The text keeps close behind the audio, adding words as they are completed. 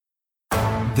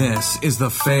This is the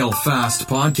Fail Fast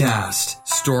Podcast.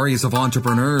 Stories of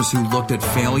entrepreneurs who looked at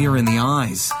failure in the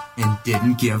eyes and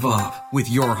didn't give up. With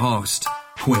your host,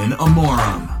 Quinn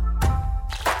Amorum.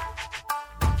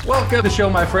 Welcome to the show,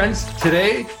 my friends.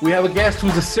 Today, we have a guest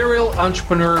who's a serial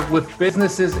entrepreneur with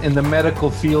businesses in the medical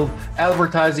field,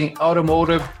 advertising,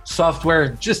 automotive, software,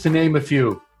 just to name a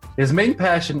few. His main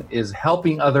passion is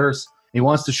helping others. He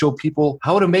wants to show people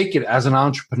how to make it as an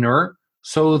entrepreneur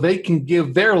so they can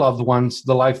give their loved ones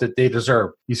the life that they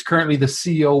deserve. He's currently the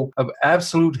CEO of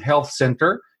Absolute Health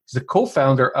Center. He's the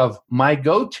co-founder of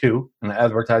MyGo2, an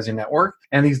advertising network,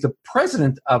 and he's the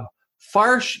president of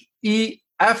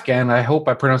Farsh-e-Afghan, I hope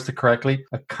I pronounced it correctly,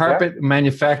 a carpet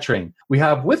manufacturing. We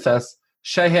have with us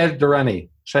Shahid Durrani.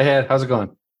 Shahid, how's it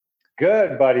going?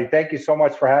 Good, buddy. Thank you so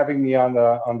much for having me on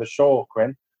the show,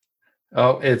 Quinn.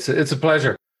 Oh, it's a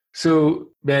pleasure. So,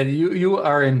 man, you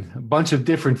are in a bunch of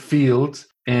different fields,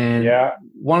 and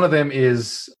one of them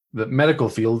is the medical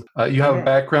field. You have a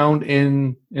background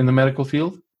in the medical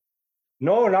field?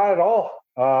 No, not at all.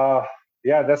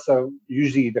 That's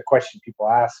usually the question people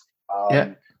ask.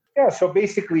 So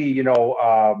basically,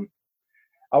 I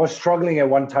was struggling at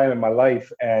one time in my life,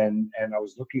 and I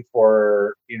was looking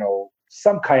for,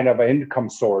 some kind of an income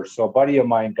source. So a buddy of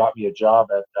mine got me a job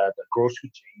at a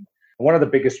grocery chain, one of the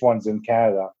biggest ones in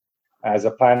Canada, as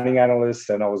a planning analyst.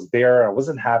 And I was there. I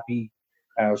wasn't happy.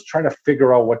 And I was trying to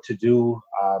figure out what to do.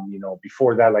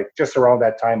 Before that, like just around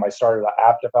that time, I started an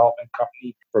app development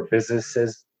company for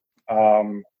businesses.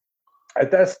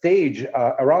 At that stage,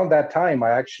 around that time,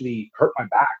 I actually hurt my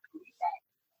back really bad.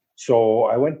 So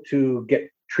I went to get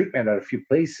treatment at a few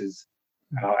places,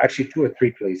 actually 2 or 3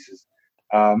 places.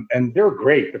 And they're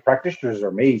great. The practitioners are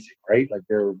amazing, right? Like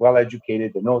they're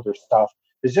well-educated, they know their stuff.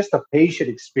 It's just the patient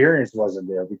experience wasn't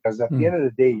there, because at the end of the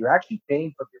day, you're actually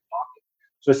paying from your pocket.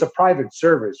 So it's a private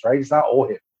service, right? It's not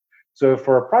OHIP. So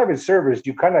for a private service,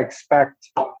 you kind of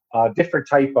expect a different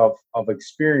type of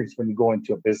experience when you go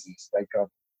into a business, like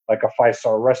a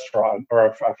 5-star restaurant or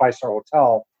a 5-star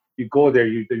hotel. You go there,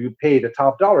 you pay the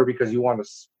top dollar because you want a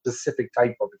specific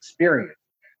type of experience,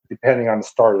 depending on the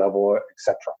star level,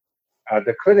 etc.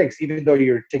 The clinics, even though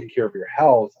you're taking care of your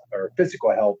health or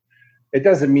physical health, it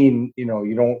doesn't mean, you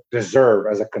don't deserve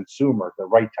as a consumer the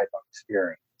right type of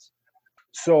experience.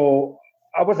 So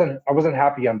I wasn't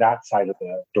happy on that side of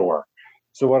the door.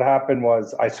 So what happened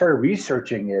was I started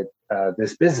researching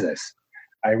this business.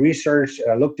 I researched,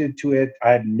 I looked into it.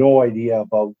 I had no idea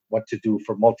about what to do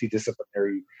for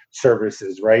multidisciplinary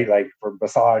services, right? Like for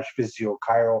massage, physio,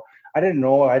 chiro. I didn't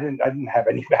know. I didn't have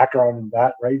any background in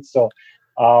that, right? So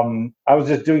I was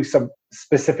just doing some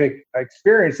specific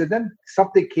experience, and then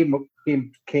something came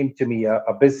to me,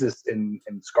 a business in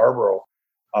Scarborough.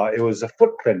 It was a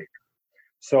foot clinic.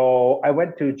 So I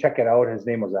went to check it out. His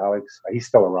name was Alex. He's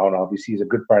still around, obviously. He's a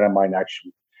good friend of mine,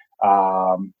 actually.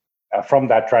 From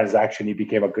that transaction, he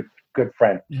became a good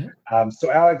friend. Mm-hmm.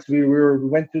 So Alex, we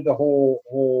went through the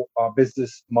whole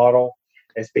business model.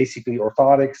 It's basically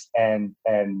orthotics and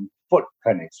foot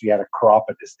clinics. We had a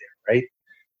chiropodist there, right?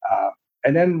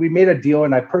 And then we made a deal,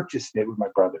 and I purchased it with my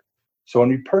brother. So when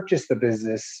we purchased the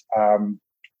business,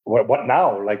 what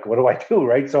now? Like, what do I do,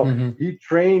 right? So he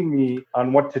trained me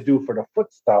on what to do for the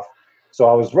foot stuff. So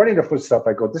I was running the foot stuff.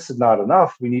 I go, this is not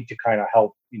enough. We need to kind of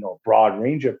help, broad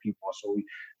range of people. So we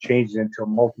changed it into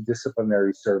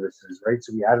multidisciplinary services, right?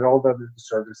 So we added all the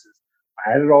services.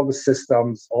 I added all the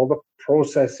systems, all the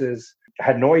processes. I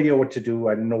had no idea what to do.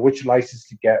 I didn't know which license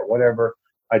to get, whatever.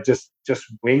 I just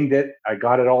winged it. I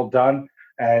got it all done.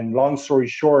 And long story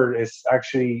short, it's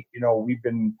actually, we've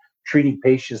been treating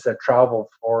patients that travel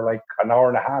for like an hour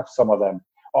and a half, some of them,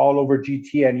 all over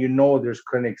GT. And there's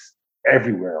clinics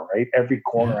everywhere, right? Every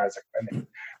corner has a clinic.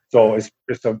 So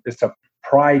it's a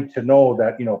pride to know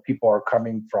that, people are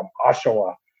coming from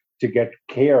Oshawa to get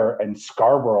care in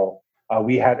Scarborough.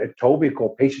 We had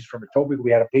patients from Etobicoke.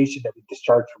 We had a patient that we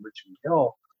discharged from Richmond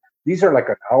Hill. These are like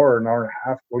an hour and a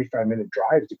half, 45-minute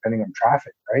drives, depending on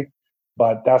traffic, right?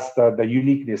 But that's the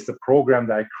uniqueness, the program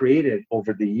that I created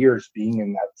over the years being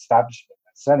in that establishment,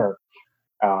 that center.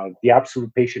 The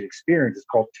Absolute Patient Experience is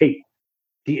called TAPE,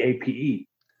 TAPE.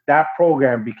 That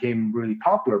program became really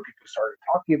popular. People started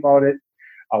talking about it.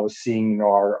 I was seeing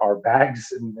our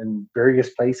bags in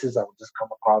various places. I would just come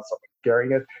across someone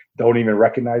carrying it, don't even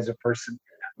recognize the person.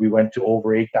 We went to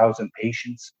over 8,000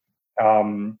 patients.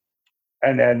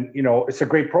 And then, it's a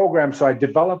great program. So I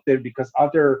developed it because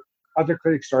other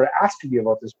clinics started asking me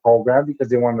about this program because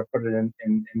they wanted to put it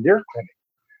in their clinic.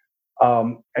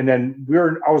 And then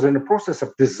I was in the process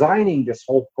of designing this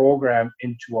whole program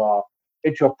into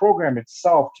a program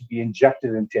itself to be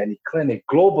injected into any clinic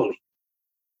globally.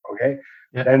 Okay.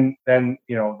 Yeah. Then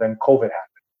COVID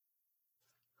happened.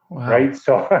 Wow. Right.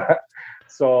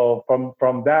 So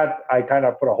from that, I kind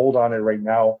of put a hold on it right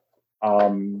now.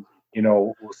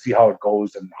 We'll see how it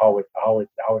goes and how it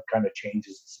kind of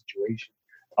changes the situation.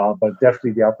 But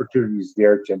definitely the opportunity is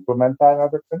there to implement that in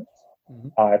other clinics.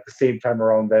 At the same time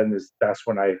around, that's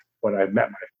when I met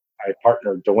my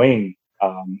partner Dwayne.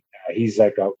 He's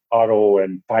like a auto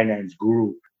and finance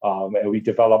guru, and we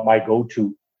developed My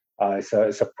Go-To. It's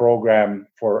a program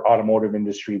for automotive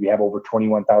industry. We have over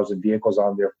 21,000 vehicles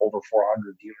on there, over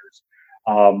 400 dealers.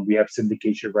 We have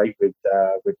syndication right with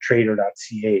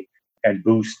Trader.ca and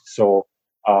Boost. So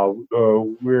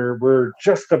we're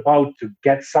just about to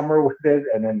get somewhere with it,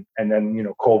 and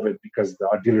then COVID, because the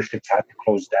dealerships had to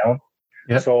close down.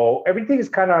 Yep. So everything is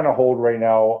kind of on a hold right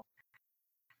now.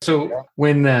 So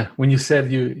when you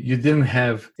said you didn't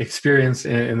have experience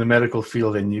in the medical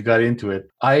field and you got into it,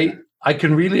 I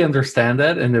can really understand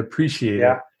that and appreciate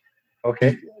it.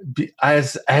 Okay.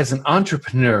 As an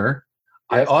entrepreneur,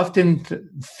 yes. I often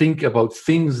think about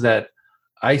things that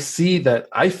I see that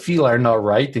I feel are not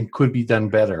right and could be done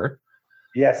better.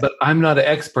 Yes. But I'm not an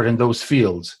expert in those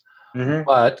fields. Mm-hmm.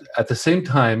 But at the same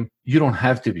time, you don't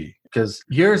have to be, because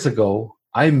years ago,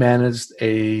 I managed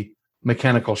a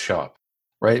mechanical shop,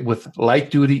 right, with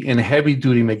light duty and heavy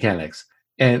duty mechanics.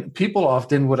 And people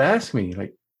often would ask me,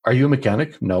 like, are you a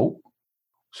mechanic? No.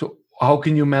 So how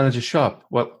can you manage a shop?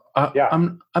 Well,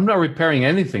 I'm not repairing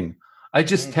anything. I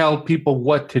just tell people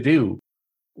what to do,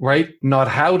 right? Not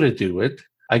how to do it.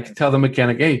 I tell the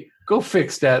mechanic, hey, go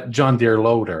fix that John Deere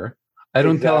loader. I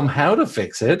don't tell them how to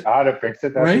fix it. How to fix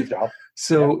it, that's right? your job.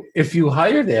 So if you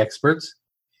hire the experts,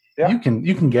 you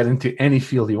can get into any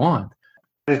field you want.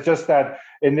 It's just that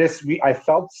in this, I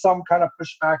felt some kind of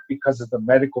pushback because of the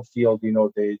medical field.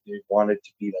 They wanted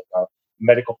to be like a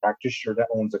medical practitioner that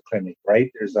owns a clinic,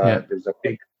 right? There's a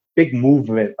big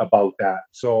movement about that.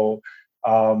 So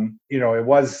it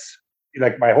was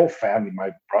like my whole family,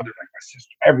 my brother, like my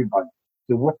sister, everybody.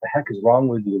 So what the heck is wrong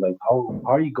with you? Like, how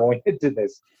are you going into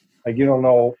this? Like, you don't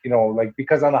know,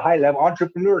 because on a high level,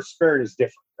 entrepreneur spirit is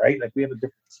different, right? Like, we have a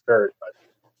different spirit,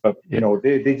 but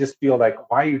they just feel like,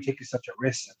 why are you taking such a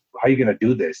risk? How are you going to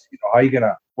do this? How are you going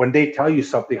to, when they tell you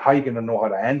something, how are you going to know how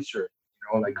to answer it?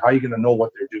 Like, how are you going to know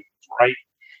what they're doing is right?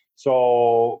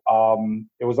 So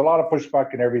it was a lot of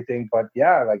pushback and everything, but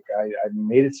like I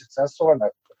made it successful, and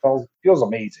it feels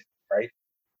amazing, right?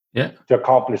 Yeah. To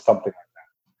accomplish something like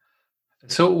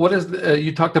that. So what is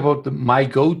you talked about the My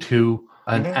Go-To,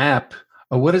 an app.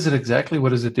 What is it exactly? What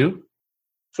does it do?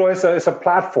 So it's a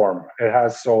platform. It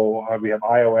has, we have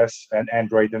iOS and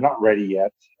Android. They're not ready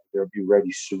yet. They'll be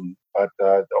ready soon. But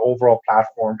the overall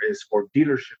platform is for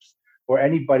dealerships, or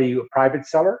anybody, a private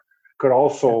seller, could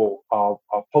also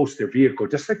post their vehicle,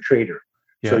 just like Trader.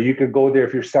 Yeah. So you could go there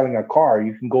if you're selling a car.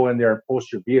 You can go in there and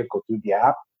post your vehicle through the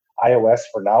app, iOS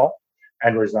for now.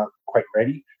 Android's not quite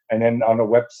ready. And then on the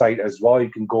website as well, you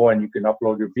can go and you can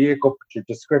upload your vehicle, put your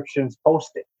descriptions,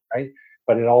 post it, right?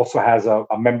 But it also has a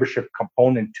membership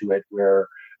component to it where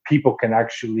people can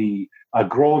actually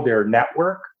grow their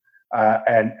network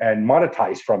and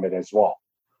monetize from it as well.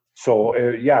 So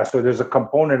so there's a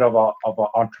component of an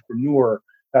entrepreneur.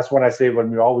 That's when I say,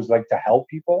 when we always like to help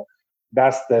people,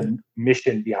 that's the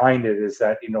mission behind it, is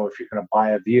that, if you're going to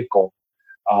buy a vehicle,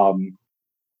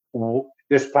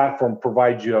 this platform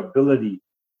provides you ability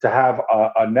to have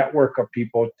a network of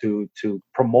people to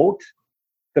promote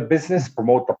the business,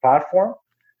 promote the platform.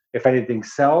 If anything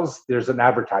sells, there's an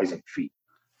advertising fee.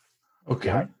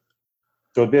 Okay. Right?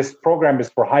 So this program is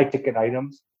for high ticket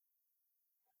items.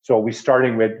 So we're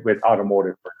starting with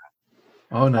automotive for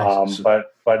now. Oh, nice.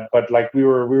 But like we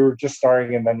were just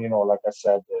starting, and then like I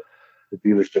said, the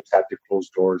dealerships had to close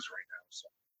doors right now. So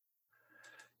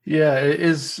yeah, it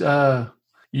is.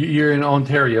 You're in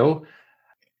Ontario.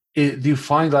 Do you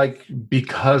find, like,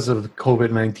 because of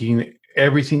COVID-19,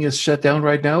 everything is shut down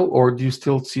right now, or do you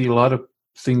still see a lot of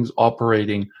things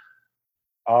operating?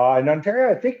 In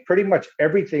Ontario, I think pretty much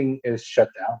everything is shut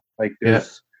down. Like,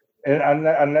 there's,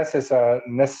 unless it's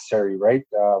necessary, right?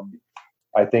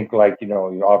 I think, like,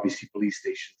 obviously police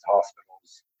stations,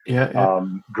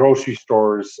 hospitals, grocery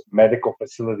stores, medical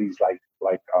facilities, like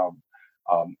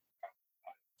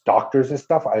doctors and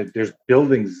stuff. There's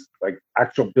buildings, like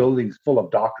actual buildings full of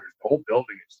doctors. The whole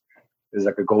building is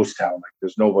like a ghost town. Like,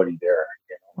 there's nobody there.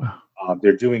 Wow.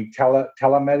 They're doing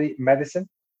telemedicine.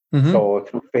 Mm-hmm. So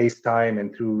through FaceTime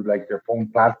and through like their phone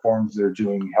platforms, they're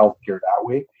doing healthcare that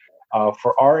way.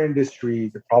 For our industry,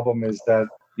 the problem is that,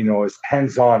 it's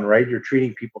hands-on, right? You're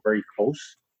treating people very close,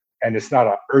 and it's not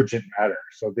an urgent matter.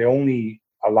 So they only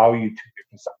allow you to, if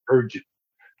it's urgent,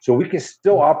 So we can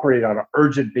still operate on an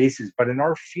urgent basis, but in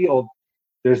our field,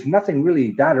 there's nothing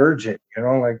really that urgent.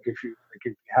 Like if you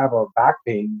have a back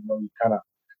pain,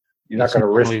 you're not going to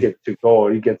risk it to go.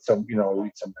 You get some,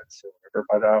 eat some medicine or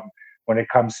whatever. But when it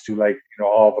comes to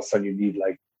all of a sudden you need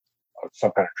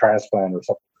some kind of transplant or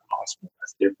something in the hospital,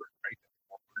 that's different, right?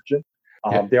 More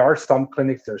urgent. There are some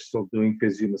clinics that are still doing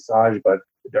physio massage, but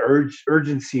the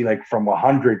urgency, from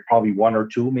 100, probably 1 or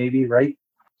 2 maybe, right?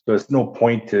 So there's no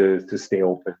point to stay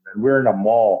open. And we're in a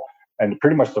mall, and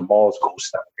pretty much the mall is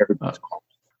ghost town. Everybody's closed.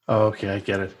 Oh, okay, I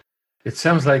get it. It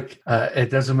sounds like it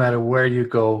doesn't matter where you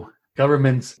go.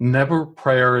 Governments never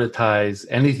prioritize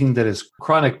anything that is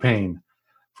chronic pain.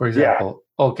 For example,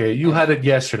 okay, you had it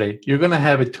yesterday. You're going to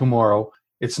have it tomorrow.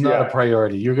 It's not a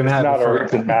priority. You're going to have it. It's not an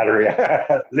urgent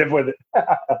matter. Live with it.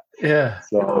 Yeah.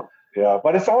 So,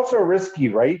 but it's also risky,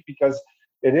 right? Because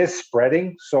it is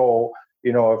spreading. So,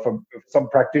 if some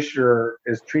practitioner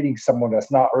is treating someone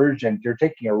that's not urgent, you're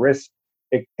taking a risk.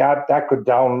 That could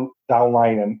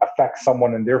downline and affect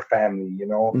someone in their family,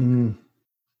 Mm-hmm.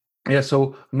 Yeah.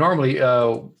 So normally,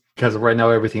 because right now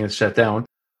everything is shut down,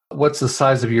 what's the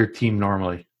size of your team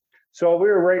normally? So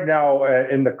we're right now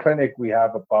in the clinic, we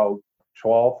have about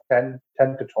 10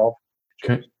 to 12.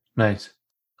 Okay. Nice.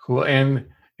 Cool. And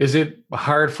is it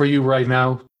hard for you right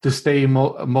now to stay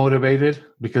motivated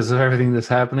because of everything that's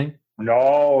happening?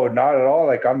 No, not at all.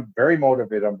 I'm very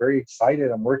motivated. I'm very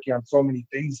excited. I'm working on so many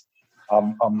things.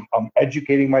 I'm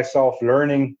educating myself,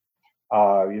 learning.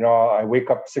 I wake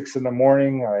up 6 a.m.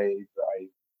 I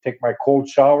take my cold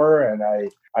shower and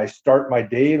I start my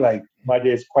day. My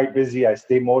day is quite busy. I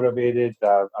stay motivated.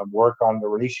 I work on the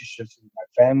relationships with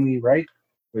my family, right?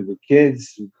 With the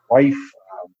kids, wife,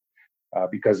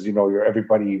 because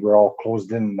we're all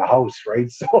closed in the house,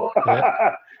 right? So,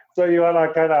 so you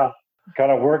want to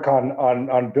kind of work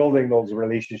on building those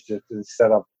relationships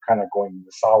instead of kind of going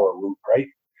the sour route, right?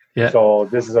 Yeah. So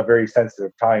this is a very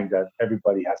sensitive time that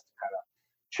everybody has to kind of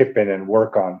chip in and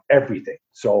work on everything.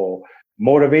 So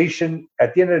motivation,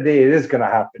 at the end of the day, it is going to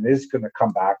happen. It is going to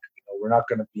come back. We're not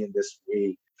going to be in this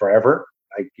way forever.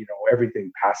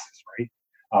 Everything passes, right?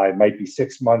 It might be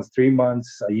 6 months, 3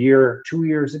 months, a year, 2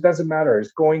 years. It doesn't matter.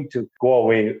 It's going to go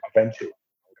away eventually.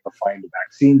 They're going to find a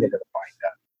vaccine. They're going to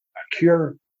find a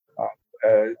cure.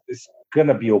 It's going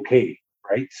to be okay,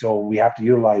 right? So we have to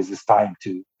utilize this time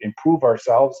to improve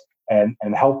ourselves and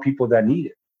help people that need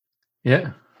it.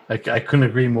 Yeah, I couldn't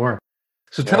agree more.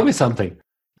 So tell me something.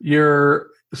 You're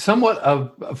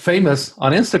somewhat famous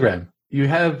on Instagram. You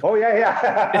have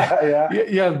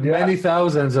you have many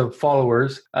thousands of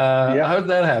followers. How did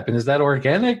that happen? Is that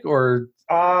organic or?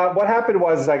 What happened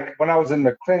was when I was in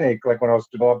the clinic, when I was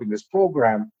developing this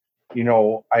program,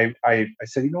 I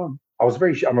said, I was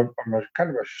I'm a kind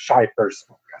of a shy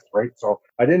person, right? So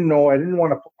I didn't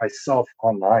want to put myself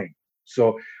online.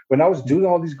 So when I was doing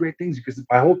all these great things, because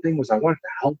my whole thing was I wanted to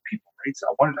help people, right? So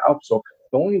I wanted to help. So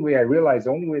the only way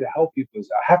to help people is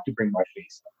I have to bring my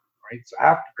face up, right? So I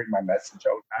have to bring my message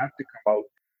out. I have to come out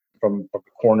from the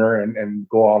corner and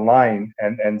go online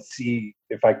and see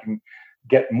if I can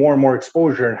get more and more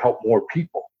exposure and help more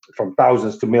people, from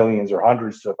thousands to millions or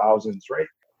hundreds to thousands, right?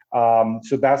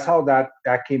 So that's how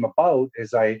that came about.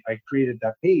 Is I created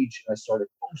that page and I started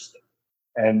posting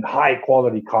and high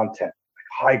quality content,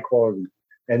 high quality.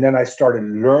 And then I started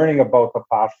learning about the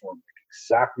platform,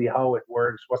 exactly how it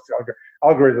works. What's the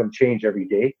algorithm change every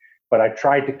day, but I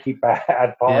tried to keep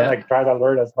at par. I tried to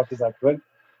learn as much as I could,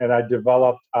 and I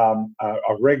developed a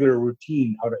regular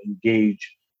routine how to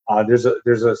engage. There's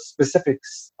a specific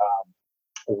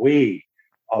way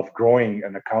of growing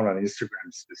an account on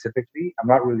Instagram specifically. I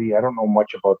don't know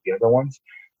much about the other ones.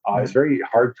 It's very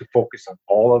hard to focus on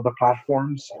all of the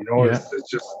platforms. It's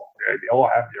just, they all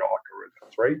have their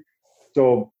algorithms, right?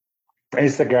 So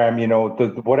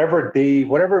Instagram,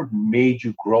 whatever made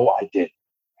you grow, I did.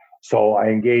 So I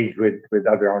engaged with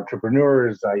other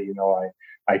entrepreneurs.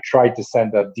 I tried to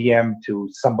send a DM to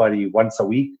somebody once a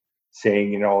week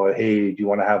saying, hey, do you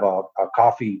want to have a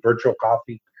coffee, virtual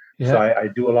coffee? Yeah. So I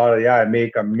do a lot of, I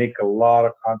make a lot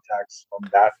of contacts from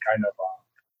that kind of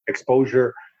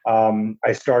exposure.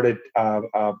 I started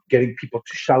getting people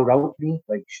to shout out me,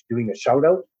 doing a shout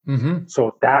out. Mm-hmm.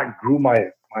 So that grew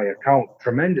my account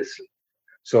tremendously.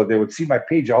 So they would see my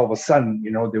page, all of a sudden,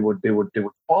 they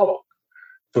would follow.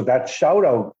 So that shout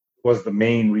out was the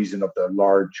main reason of the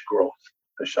large growth.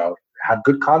 The shout had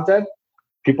good content.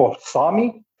 People saw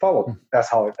me, followed. That's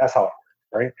how it worked,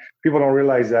 right? People don't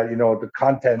realize that, the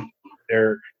content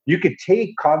there, you could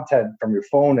take content from your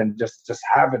phone and just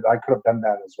have it. I could have done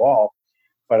that as well,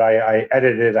 but I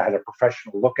edited it. I had a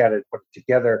professional look at it, put it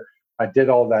together. I did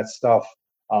all that stuff.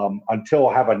 until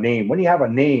I have a name. When you have a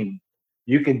name,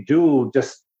 you can do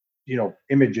just,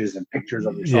 images and pictures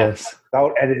of yourself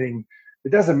without editing.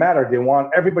 It doesn't matter.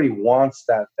 Everybody wants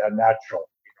that natural,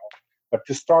 But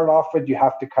to start off with, you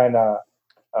have to kind of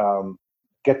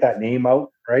get that name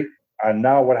out, right? And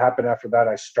now what happened after that,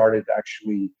 I started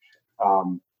actually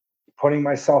putting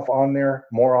myself on there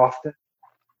more often.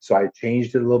 So I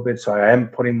changed it a little bit. So I am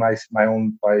putting my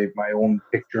own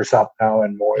pictures up now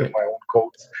and more of my own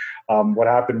quotes. What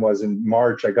happened was in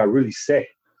March, I got really sick,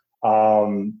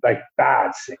 like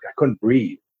bad sick. I couldn't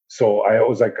breathe. So I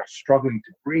was like struggling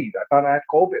to breathe. I thought I had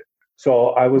COVID. So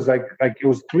I was like it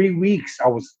was 3 weeks. I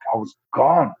was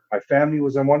gone. My family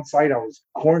was on one side. I was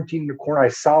quarantined in the corner. I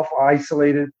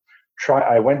self-isolated.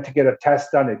 I went to get a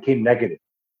test done. It came negative.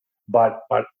 But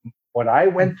what I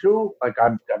went through, like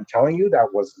I'm telling you, that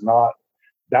was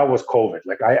COVID.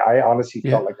 Like I honestly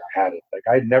felt like I had it. Like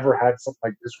I never had something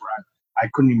like this where I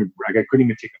couldn't even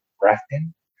take a breath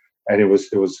in, and it was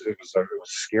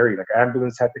scary. Like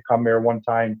ambulance had to come there one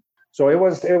time, so it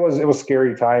was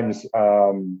scary times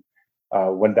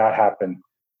when that happened.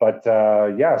 But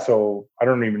so I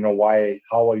don't even know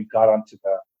how I got onto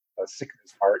the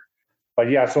sickness part. But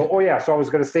so I was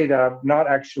going to say that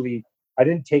I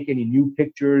didn't take any new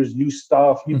pictures, new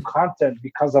stuff, new content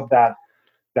because of that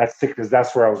sickness.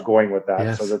 That's where I was going with that.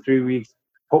 Yes. So the 3 weeks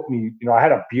put me, I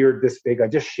had a beard this big. I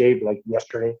just shaved like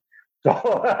yesterday. So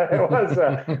it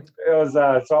was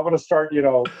so I'm going to start,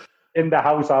 in the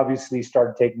house, obviously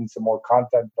start taking some more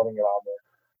content, putting it on there.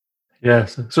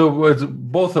 Yes. So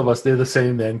both of us did the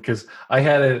same then, because I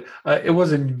had it. It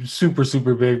wasn't super,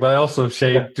 super big, but I also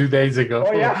shaved 2 days ago.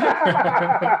 Oh,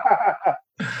 yeah.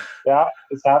 Yeah,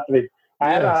 it's happening.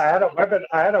 I had a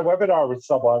webinar with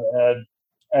someone,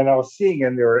 and I was seeing,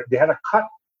 and they had a cut.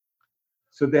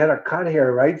 So they had a cut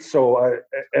here, right? So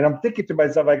and I'm thinking to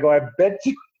myself, I go, I bet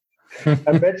you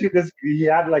this. He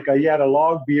had a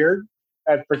long beard,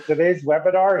 and for today's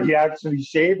webinar, he actually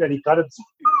shaved and he cut it.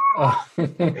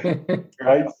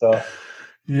 Right? So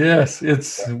yes,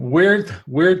 it's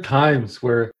weird times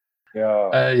where.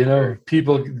 Yeah,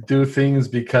 people do things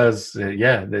because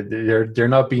they're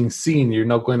not being seen. You're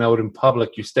not going out in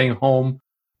public. You're staying home,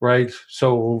 right?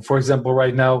 So, for example,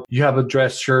 right now you have a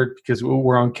dress shirt because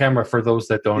we're on camera. For those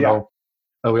that don't know,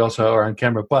 we also are on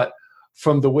camera. But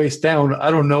from the waist down,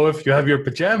 I don't know if you have your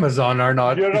pajamas on or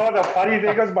not. The funny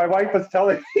thing is, my wife was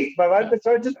telling me,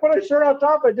 so just put a shirt on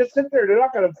top and just sit there. They're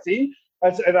not going to see.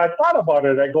 And I thought about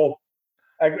it. I go.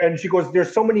 And she goes,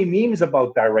 there's so many memes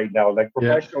about that right now, like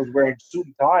professionals wearing suit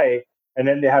and tie, and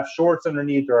then they have shorts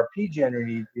underneath or a PJ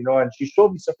underneath, and she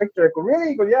showed me some picture. I go,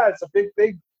 really? I go, yeah, it's a big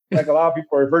thing. Like a lot of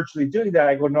people are virtually doing that.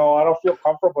 I go, no, I don't feel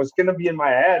comfortable. It's going to be in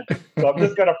my head. So I'm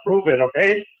just going to prove it,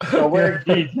 okay? So wear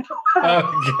jeans.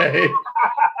 Okay.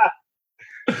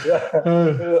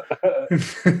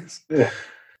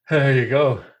 There you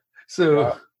go.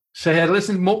 So, Shahid,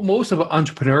 listen, most of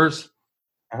entrepreneurs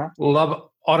love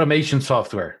automation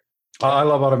software. I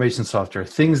love automation software.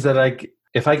 Things that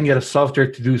if I can get a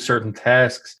software to do certain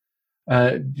tasks.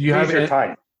 Do you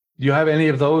have any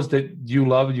of those that you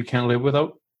love you can't live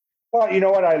without? Well, you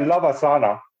know what? I love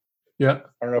Asana. Yeah.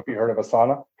 I don't know if you heard of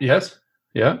Asana. Yes.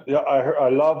 Yeah. Yeah, I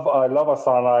love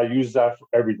Asana. I use that for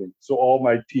everything. So all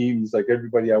my teams, like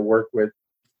everybody I work with.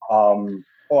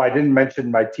 I didn't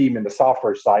mention my team in the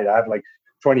software side. I have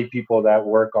 20 people that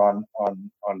work on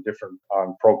different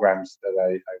programs that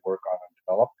I work on and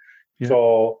develop. Yeah.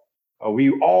 So we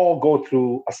all go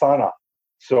through Asana.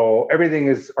 So everything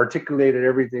is articulated,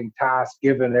 everything task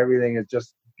given, everything is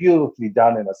just beautifully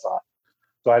done in Asana.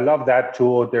 So I love that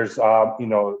tool. There's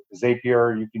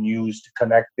Zapier you can use to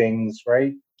connect things,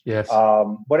 right? Yes.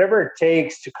 Whatever it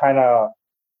takes to kind of.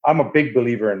 I'm a big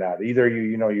believer in that. Either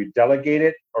you delegate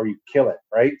it or you kill it,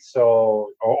 right?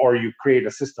 So or you create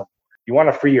a system. You want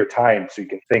to free your time so you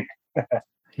can think.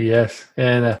 Yes,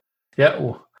 and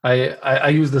I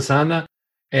use the Asana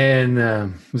and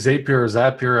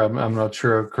Zapier. I'm not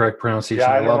sure of correct pronunciation.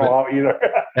 Yeah, I don't know either.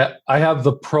 Yeah, I have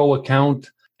the Pro account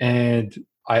and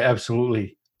I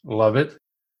absolutely love it.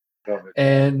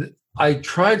 And I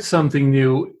tried something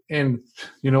new, and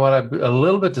you know what? I'm a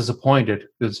little bit disappointed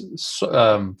because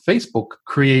Facebook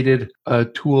created a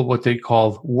tool what they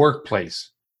call Workplace.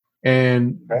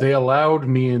 And they allowed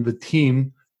me and the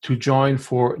team to join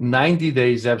for 90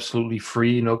 days, absolutely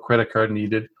free, no credit card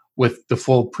needed, with the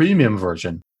full premium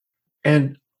version.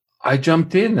 And I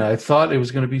jumped in. I thought it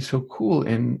was going to be so cool,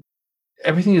 and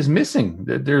everything is missing.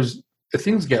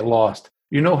 Things get lost.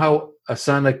 You know how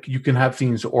Asana, you can have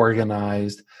things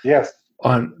organized. Yes.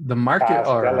 On the market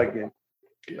or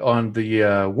on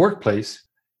the Workplace,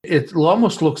 it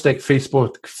almost looks like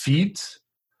Facebook feeds.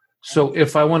 So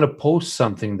if I want to post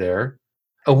something there,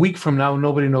 a week from now,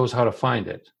 nobody knows how to find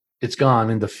it. It's gone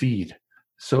in the feed.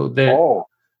 So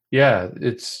yeah,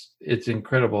 it's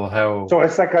incredible how. So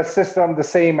it's like a system the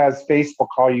same as Facebook.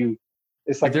 How you,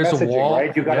 it's like there's messaging, a wall,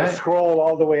 right? You got to scroll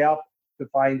all the way up to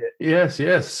find it.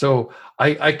 Yes. So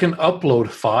I can upload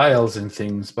files and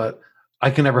things, but I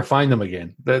can never find them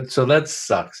again. So that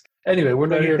sucks. Anyway, we're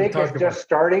not here to talk about. Just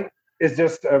starting. It's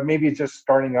just maybe it's just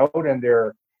starting out, and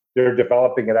they're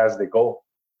developing it as they go.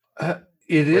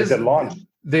 Is it launched?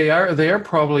 They are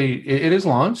probably. It is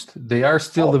launched. They are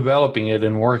still developing it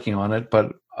and working on it,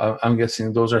 but I'm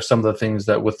guessing those are some of the things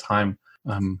that with time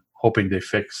I'm hoping they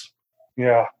fix.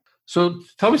 Yeah. So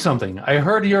tell me something. I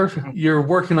heard you're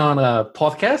working on a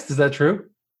podcast. Is that true?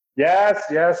 Yes.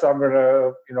 I'm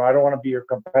gonna. I don't want to be your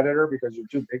competitor because you're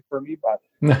too big for me. But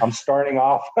I'm starting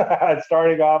off.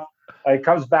 It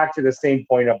comes back to the same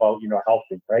point about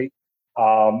helping, right?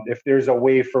 If there's a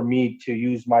way for me to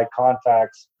use my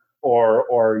contacts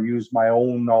or use my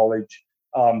own knowledge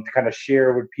to kind of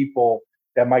share with people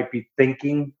that might be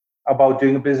thinking about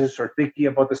doing a business or thinking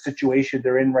about the situation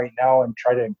they're in right now and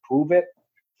try to improve it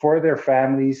for their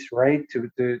families, right? To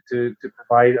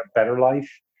provide a better life.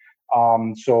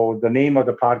 So the name of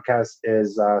the podcast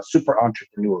is Super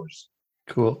Entrepreneurs.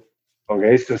 Cool.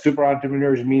 Okay, so Super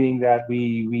Entrepreneurs, meaning that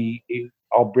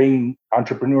I'll bring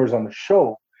entrepreneurs on the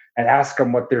show and ask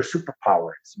them what their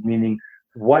superpower is, meaning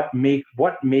what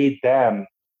made them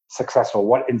successful,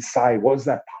 what was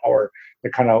that power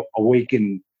that kind of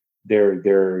awakened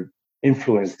their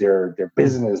influence, their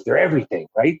business, their everything,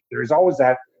 right? There's always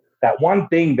that one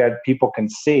thing that people can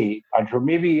say.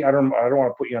 Maybe I don't want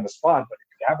to put you on the spot, but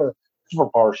if you have a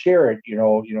superpower, share it.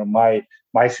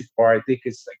 My superpower, I think,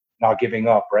 is like not giving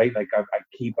up, right? Like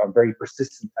I'm very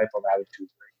persistent type of attitude,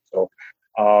 right?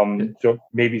 So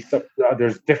maybe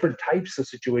there's different types of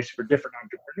situations for different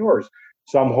entrepreneurs.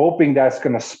 So I'm hoping that's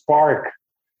going to spark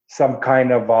some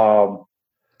kind of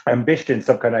ambition,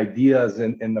 some kind of ideas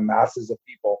in the masses of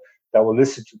people that will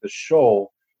listen to the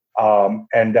show,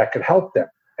 and that could help them.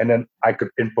 And then I could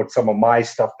input some of my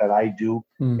stuff that I do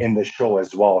in the show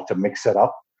as well to mix it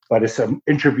up. But it's an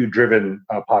interview-driven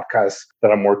podcast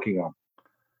that I'm working on.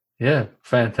 Yeah,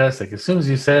 fantastic. As soon as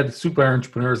you said super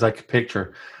entrepreneurs, I could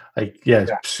picture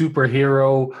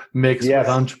superhero mixed with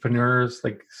entrepreneurs,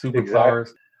 like superpowers.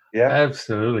 Exactly. Yeah,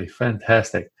 absolutely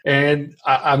fantastic. And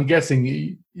I'm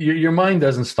guessing your mind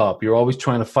doesn't stop. You're always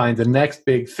trying to find the next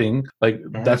big thing. Like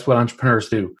that's what entrepreneurs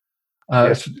do.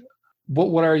 Yes. So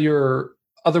what are your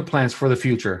other plans for the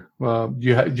future?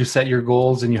 You set your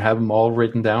goals and you have them all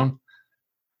written down?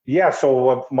 Yeah.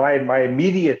 So my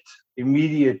immediate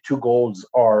two goals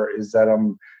is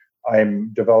that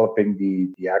I'm developing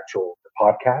the actual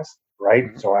podcast, right?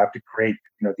 Mm-hmm. So I have to create,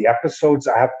 the episodes.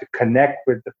 I have to connect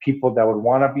with the people that would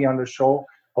want to be on the show.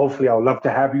 Hopefully, I would love to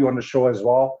have you on the show as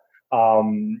well.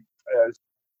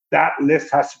 That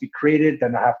list has to be created.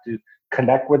 Then I have to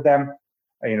connect with them.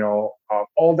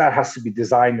 All that has to be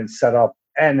designed and set up,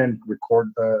 and then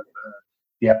record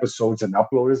the episodes and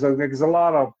upload. There's a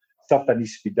lot of stuff that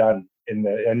needs to be done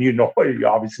and you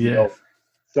obviously know.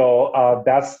 So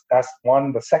that's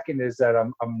one. The second is that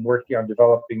I'm working on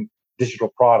developing digital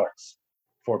products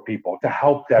for people to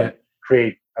help them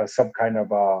create some kind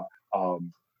of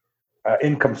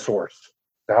income source,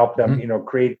 to help them,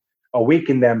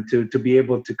 awaken them to be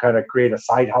able to kind of create a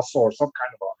side hustle or some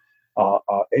kind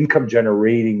of income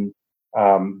generating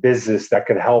business that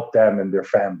could help them and their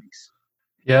families.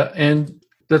 Yeah, and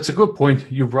that's a good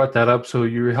point. You brought that up. So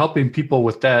you're helping people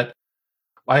with that.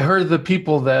 I heard the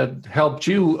people that helped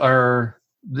you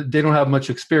they don't have much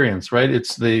experience, right?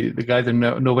 It's the guy that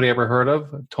nobody ever heard of,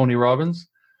 Tony Robbins.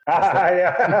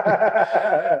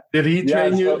 Did he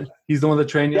train you? He's the one that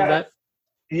trained you in that?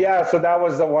 Yeah, so that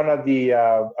was one of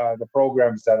the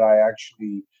programs that I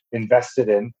actually invested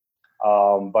in.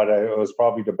 But it was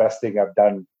probably the best thing I've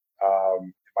done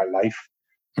in my life,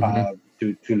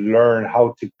 to learn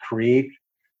how to create,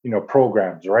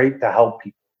 programs, right? To help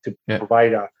people, to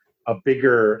provide a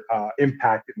bigger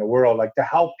impact in the world, like to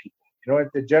help people.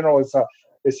 In general,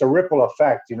 it's a ripple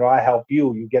effect. I help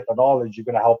you, you get the knowledge, you're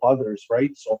going to help others, right?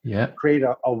 So create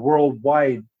a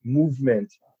worldwide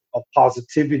movement of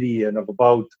positivity and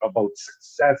about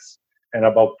success and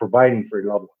about providing for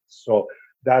your loved ones. So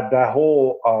that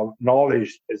whole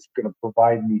knowledge is going to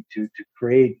provide me to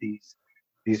create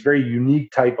these very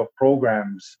unique type of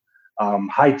programs,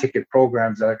 high ticket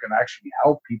programs that can actually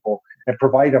help people and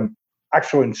provide them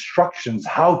actual instructions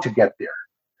how to get there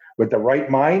with the right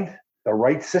mind, the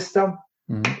right system.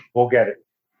 We'll get it.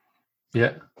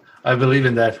 Yeah, I believe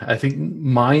in that. I think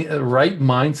my right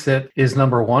mindset is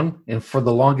number one. And for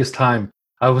the longest time,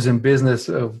 I was in business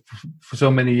for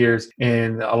so many years,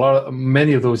 and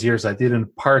many of those years I did in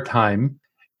part-time.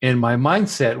 And my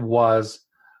mindset was,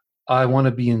 I want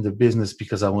to be in the business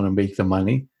because I want to make the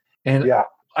money. And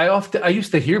I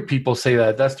used to hear people say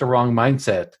that that's the wrong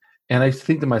mindset. And I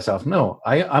think to myself, no,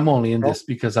 I'm only in this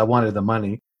because I wanted the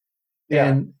money. Yeah.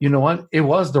 And you know what? It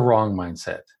was the wrong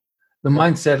mindset. The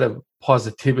mindset of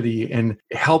positivity and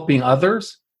helping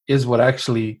others is what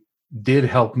actually did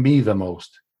help me the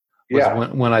most.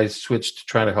 When I switched to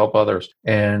trying to help others.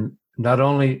 And not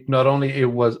only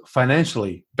it was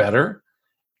financially better,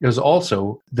 it was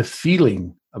also the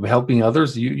feeling of helping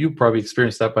others. You probably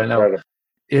experienced that by now.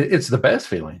 It's the best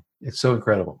feeling. It's so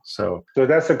incredible. So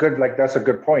that's a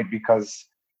good point, because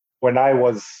when I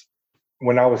was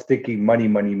thinking money,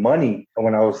 and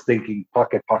when I was thinking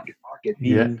pocket,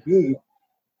 me,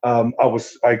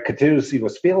 I continuously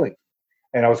was failing,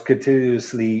 and I was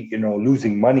continuously,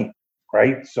 losing money.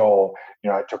 Right. So,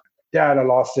 I took dad, I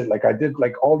lost it. Like I did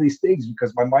like all these things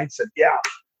because my mind said,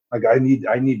 like I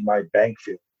need my bank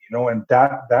feeling, and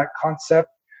that concept,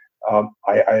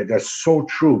 that's so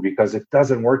true, because it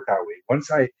doesn't work that way.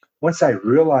 Once I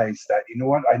realized that,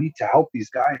 I need to help these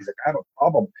guys. Like I have a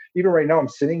problem. Even right now I'm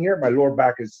sitting here, my lower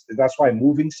back that's why I'm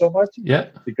moving so much. Yeah.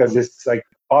 Because it's like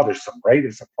bothersome, right?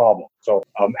 It's a problem. So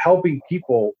helping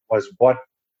people was when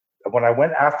I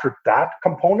went after that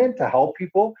component to help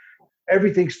people,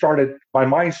 my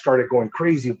mind started going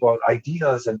crazy about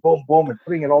ideas and boom, and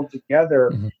putting it all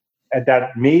together. Mm-hmm. And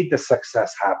that made the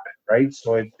success happen, right?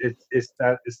 So it's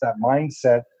that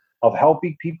mindset of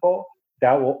helping people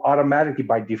that will automatically,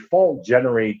 by default,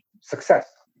 generate success.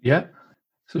 Yeah.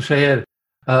 So Shahid,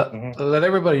 let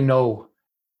everybody know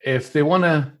if they want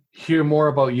to hear more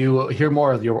about you, hear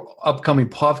more of your upcoming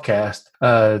podcast,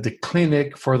 the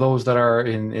clinic for those that are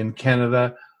in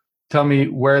Canada. Tell me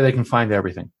where they can find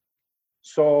everything.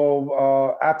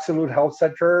 So Absolute Health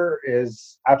Center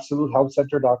is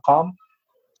absolutehealthcenter.com.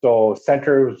 So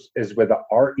center is with a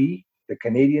R-E, the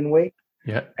Canadian way.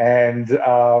 Yeah. And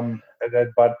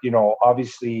but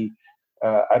obviously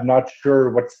I'm not sure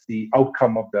what's the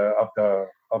outcome of the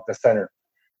center,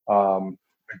 the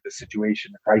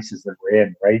situation, the crisis that we're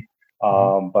in, right?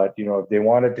 But if they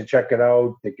wanted to check it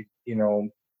out, they could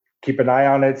keep an eye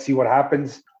on it, see what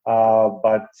happens.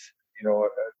 But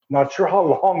not sure how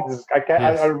long this.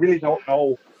 I really don't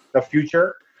know the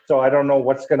future, so I don't know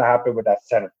what's going to happen with that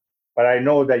center. But I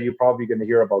know that you're probably going to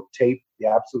hear about TAPE, the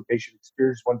Absolute Patient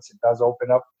Experience. Once it does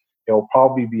open up, it will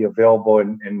probably be available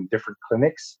in different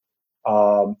clinics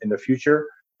in the future.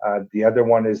 The other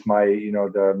one is my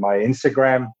my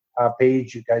Instagram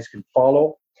page. You guys can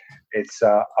follow. It's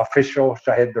official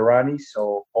Shahid Durrani.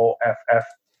 So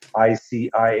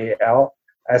OFFICIAL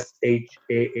SHAHID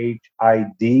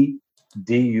DURRANI.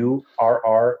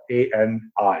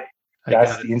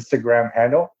 That's the Instagram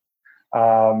handle.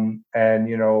 And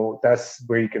that's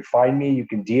where you can find me. You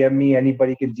can DM me.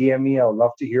 Anybody can DM me. I would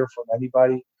love to hear from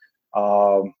anybody.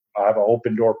 I have an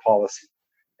open door policy.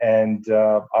 And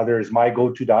other is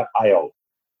mygoto.io.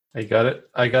 I got it.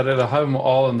 I'll have them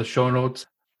all in the show notes.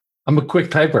 I'm a quick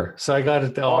typer, so I got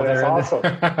it all there. That's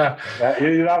awesome.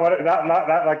 You're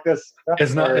not like this.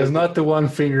 It's not the one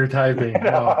finger typing.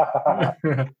 No.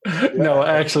 No,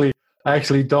 actually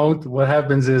don't. What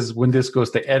happens is when this goes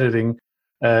to editing,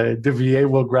 the VA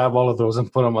will grab all of those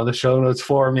and put them on the show notes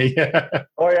for me.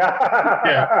 Oh yeah.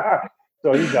 Yeah.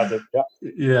 So he does it. Yeah.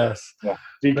 Yes. Yeah.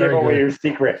 So you gave away your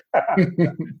secret.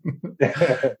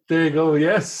 There you go.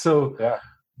 Yes. So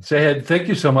Shahid, thank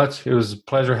you so much. It was a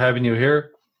pleasure having you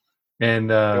here.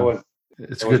 And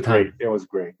it's a good time. It was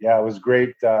great. Yeah, it was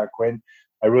great, Quinn.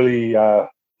 I really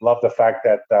love the fact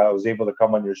that I was able to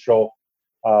come on your show.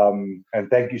 And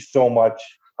thank you so much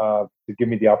to give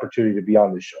me the opportunity to be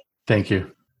on this show. Thank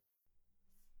you.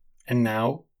 And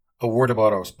now, a word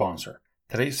about our sponsor.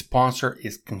 Today's sponsor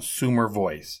is Consumer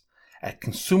Voice. At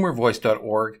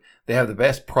consumervoice.org, they have the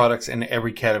best products in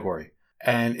every category.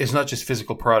 And it's not just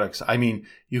physical products. I mean,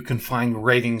 you can find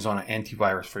ratings on an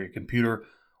antivirus for your computer.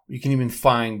 You can even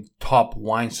find top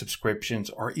wine subscriptions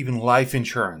or even life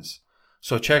insurance.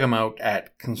 So check them out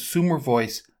at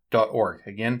consumervoice.org.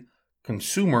 Again,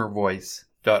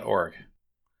 consumervoice.org.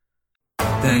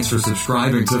 Thanks for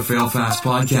subscribing to Fail Fast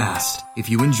Podcast. If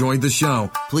you enjoyed the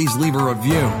show, please leave a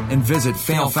review and visit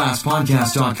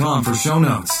failfastpodcast.com for show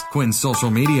notes, Quinn's social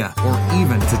media, or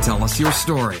even to tell us your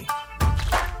story.